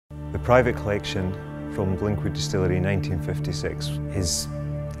The private collection from Linkwood Distillery in 1956 is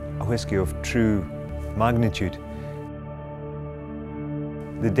a whisky of true magnitude.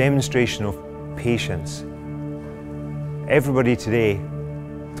 The demonstration of patience. Everybody today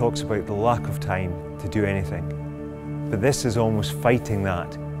talks about the lack of time to do anything, but this is almost fighting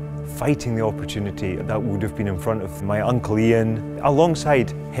that, fighting the opportunity that would have been in front of my Uncle Ian,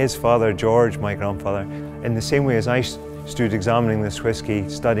 alongside his father George, my grandfather, in the same way as I stood examining this whisky,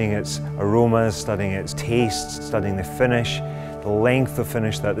 studying its aromas, studying its tastes, studying the finish, the length of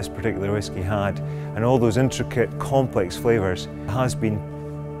finish that this particular whisky had, and all those intricate, complex flavours, has been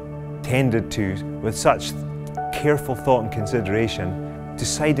tended to with such careful thought and consideration,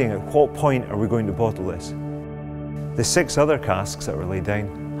 deciding at what point are we going to bottle this. The 6 other casks that were laid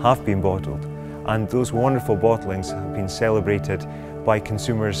down have been bottled, and those wonderful bottlings have been celebrated by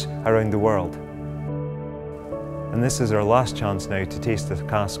consumers around the world. And this is our last chance now to taste a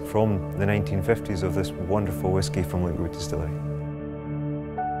cask from the 1950s of this wonderful whisky from Linkwood Distillery.